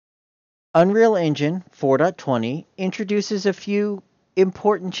Unreal Engine 4.20 introduces a few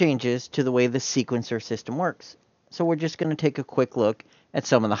important changes to the way the sequencer system works. So we're just going to take a quick look at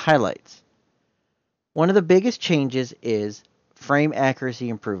some of the highlights. One of the biggest changes is frame accuracy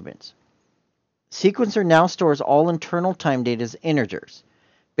improvements. Sequencer now stores all internal time data as integers.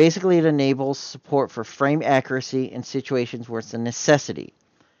 Basically, it enables support for frame accuracy in situations where it's a necessity.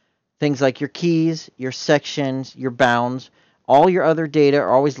 Things like your keys, your sections, your bounds, all your other data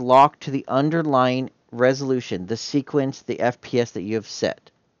are always locked to the underlying resolution, the sequence, the FPS that you have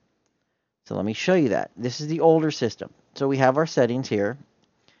set. So let me show you that. This is the older system. So we have our settings here.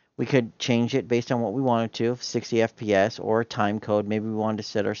 We could change it based on what we wanted to, 60 FPS or a time code. Maybe we wanted to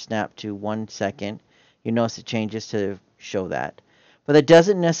set our snap to 1 second. You notice it changes to show that. But that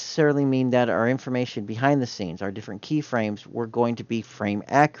doesn't necessarily mean that our information behind the scenes, our different keyframes, were going to be frame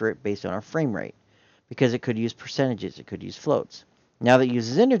accurate based on our frame rate. Because it could use percentages, it could use floats. Now that it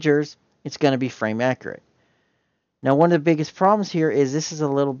uses integers, it's going to be frame accurate. Now one of the biggest problems here is this is a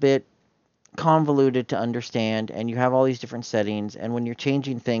little bit convoluted to understand, and you have all these different settings, and when you're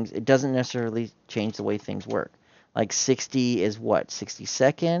changing things, it doesn't necessarily change the way things work. Like 60 is what? 60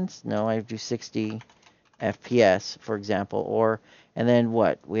 seconds? No, I do 60 FPS, for example, or and then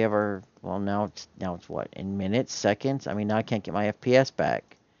what? We have our now it's what? In minutes, seconds? I mean, now I can't get my FPS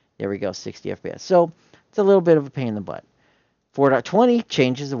back. There we go, 60 FPS. So it's a little bit of a pain in the butt. 4.20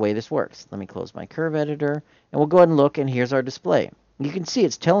 changes the way this works. Let me close my curve editor, and we'll go ahead and look, and here's our display. You can see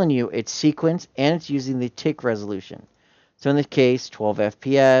it's telling you it's sequence, and it's using the tick resolution. So in this case, 12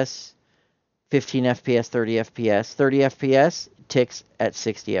 FPS, 15 FPS, 30 FPS. 30 FPS ticks at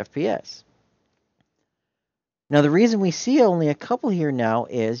 60 FPS. Now, the reason we see only a couple here now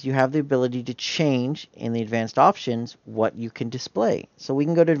is you have the ability to change in the advanced options what you can display. So we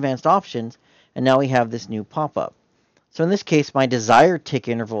can go to advanced options, and now we have this new pop-up. So in this case, my desired tick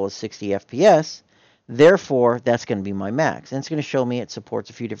interval is 60 FPS. Therefore, that's going to be my max. And it's going to show me it supports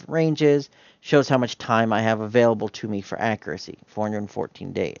a few different ranges, shows how much time I have available to me for accuracy,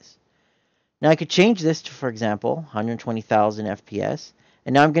 414 days. Now I could change this to, for example, 120,000 FPS.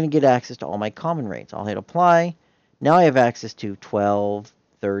 And now I'm going to get access to all my common rates. I'll hit apply. Now I have access to 12,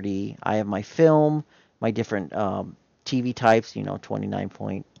 30. I have my film, my different TV types,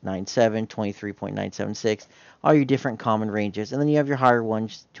 29.97, 23.976, all your different common ranges. And then you have your higher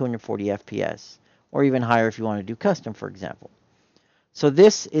ones, 240 FPS, or even higher if you want to do custom, for example. So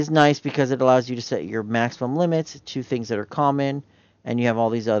this is nice because it allows you to set your maximum limits to things that are common, and you have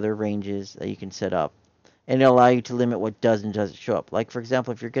all these other ranges that you can set up. And it'll allow you to limit what does and doesn't show up. Like, for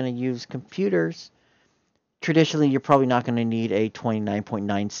example, if you're going to use computers, traditionally you're probably not going to need a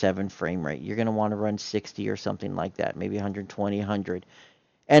 29.97 frame rate. You're going to want to run 60 or something like that, maybe 120, 100.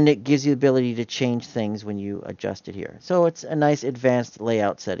 And it gives you the ability to change things when you adjust it here. So it's a nice advanced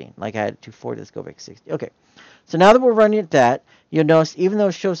layout setting. Like I had 240, let's go back to 60. Okay, so now that we're running at that, you'll notice even though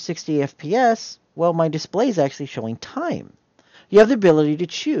it shows 60 FPS, well, my display is actually showing time. You have the ability to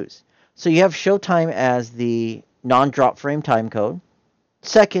choose. So you have show time as the non-drop frame time code,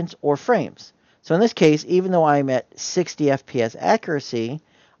 seconds, or frames. So in this case, even though I'm at 60 FPS accuracy,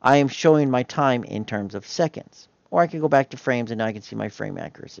 I am showing my time in terms of seconds. Or I can go back to frames and now I can see my frame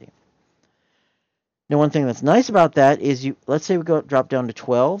accuracy. Now one thing that's nice about that is let's say we drop down to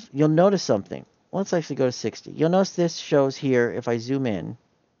 12, you'll notice something. Let's actually go to 60. You'll notice this shows here, if I zoom in,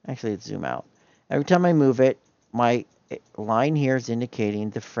 actually let's zoom out. Every time I move it, my line here is indicating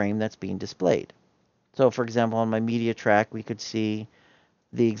the frame that's being displayed. So for example, on my media track, we could see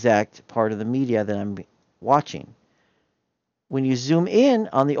the exact part of the media that I'm watching. When you zoom in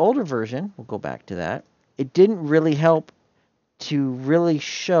on the older version, we'll go back to that, it didn't really help to really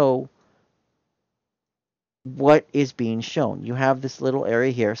show what is being shown. You have this little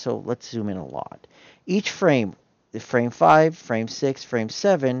area here, so let's zoom in a lot. Each frame, the frame 5, frame 6, frame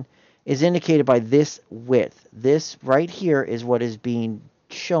 7, is indicated by this width. This right here is what is being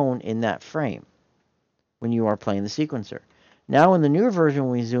shown in that frame when you are playing the sequencer. Now in the newer version,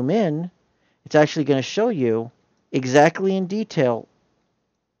 when we zoom in, it's actually going to show you exactly in detail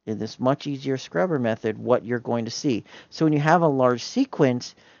in this much easier scrubber method what you're going to see. So when you have a large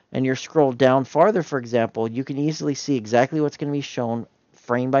sequence and you're scrolled down farther, for example, you can easily see exactly what's going to be shown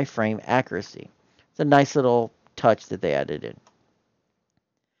frame by frame accuracy. It's a nice little touch that they added in.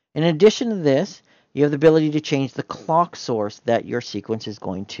 In addition to this, you have the ability to change the clock source that your sequence is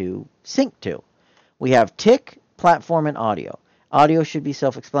going to sync to. We have tick, platform, and audio. Audio should be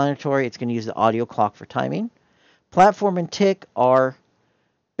self-explanatory. It's going to use the audio clock for timing. Platform and tick are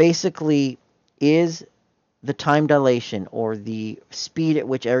basically is the time dilation or the speed at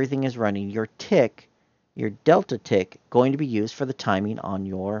which everything is running. Your tick, your delta tick, going to be used for the timing on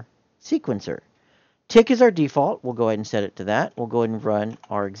your sequencer. Tick is our default. We'll go ahead and set it to that. We'll go ahead and run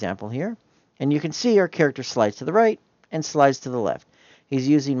our example here. And you can see our character slides to the right and slides to the left. He's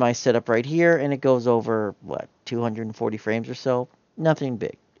using my setup right here, and it goes over, 240 frames or so. Nothing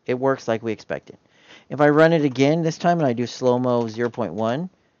big. It works like we expected. If I run it again this time and I do slow-mo 0.1,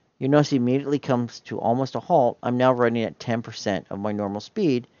 you notice he immediately comes to almost a halt. I'm now running at 10% of my normal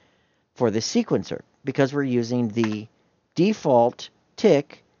speed for this sequencer because we're using the default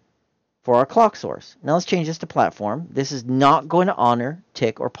tick for our clock source. Now let's change this to platform. This is not going to honor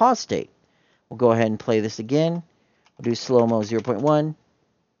tick or pause state. We'll go ahead and play this again. We'll do slow-mo 0.1.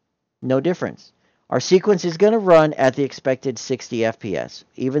 No difference. Our sequence is going to run at the expected 60 FPS.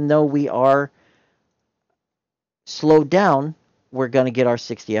 Even though we are slowed down, we're going to get our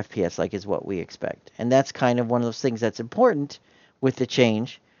 60 FPS like is what we expect. And that's kind of one of those things that's important with the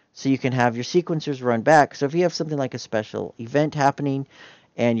change. So you can have your sequencers run back. So if you have something like a special event happening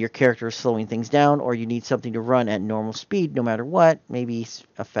and your character is slowing things down, or you need something to run at normal speed no matter what, maybe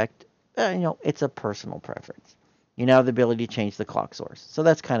affect, it's a personal preference. You now have the ability to change the clock source. So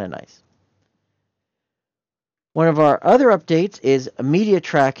that's kind of nice. One of our other updates is a media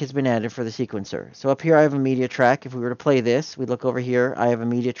track has been added for the sequencer. So up here I have a media track. If we were to play this, we look over here, I have a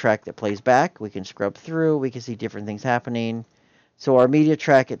media track that plays back. We can scrub through, we can see different things happening. So our media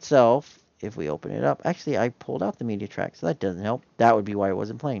track itself, if we open it up, actually I pulled out the media track, so that doesn't help. That would be why it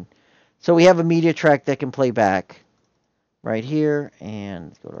wasn't playing. So we have a media track that can play back right here, and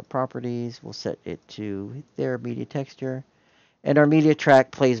let's go to our properties. We'll set it to their media texture. And our media track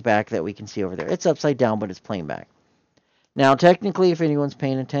plays back that we can see over there. It's upside down, but it's playing back. Now, technically, if anyone's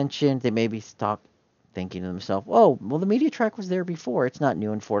paying attention, they may be thinking to themselves, oh, well, the media track was there before. It's not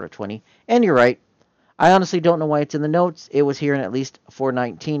new in 4.20. And you're right. I honestly don't know why it's in the notes. It was here in at least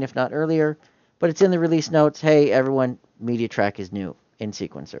 4.19, if not earlier. But it's in the release notes. Hey, everyone, media track is new in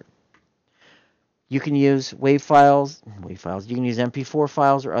Sequencer. You can use WAV files. You can use MP4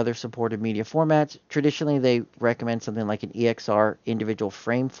 files or other supported media formats. Traditionally, they recommend something like an EXR individual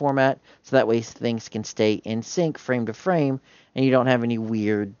frame format, so that way things can stay in sync frame to frame, and you don't have any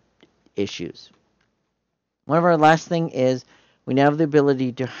weird issues. One of our last thing is we now have the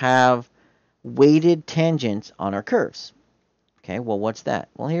ability to have weighted tangents on our curves. Okay, well, what's that?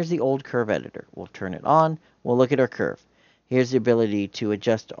 Well, here's the old curve editor. We'll turn it on. We'll look at our curve. Here's the ability to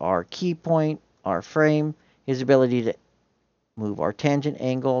adjust our key point, our frame, his ability to move our tangent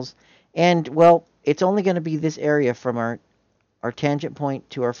angles, and well, it's only going to be this area from our tangent point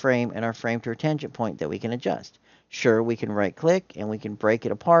to our frame and our frame to our tangent point that we can adjust. Sure, we can right click and we can break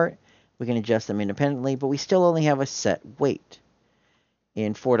it apart, we can adjust them independently, but we still only have a set weight.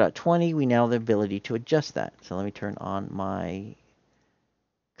 In 4.20 we now have the ability to adjust that. So let me turn on my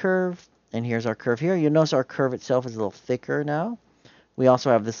curve, and here's our curve here. You'll notice our curve itself is a little thicker now. We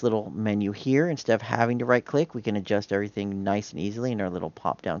also have this little menu here. Instead of having to right click, we can adjust everything nice and easily in our little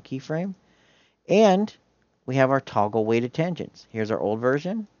pop down keyframe. And we have our toggle weighted tangents. Here's our old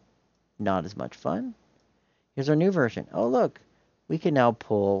version. Not as much fun. Here's our new version. Oh, look. We can now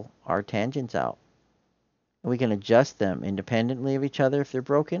pull our tangents out. And we can adjust them independently of each other if they're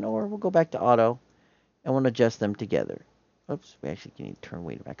broken, or we'll go back to auto and we'll adjust them together. Oops, we actually need to turn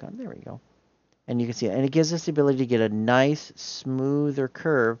weight back on. There we go. And you can see it. And it gives us the ability to get a nice, smoother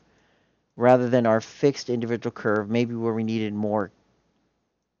curve rather than our fixed individual curve, maybe where we needed more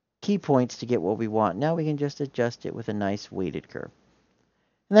key points to get what we want. Now we can just adjust it with a nice weighted curve.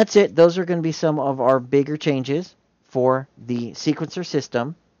 And that's it. Those are going to be some of our bigger changes for the sequencer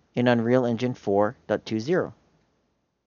system in Unreal Engine 4.20.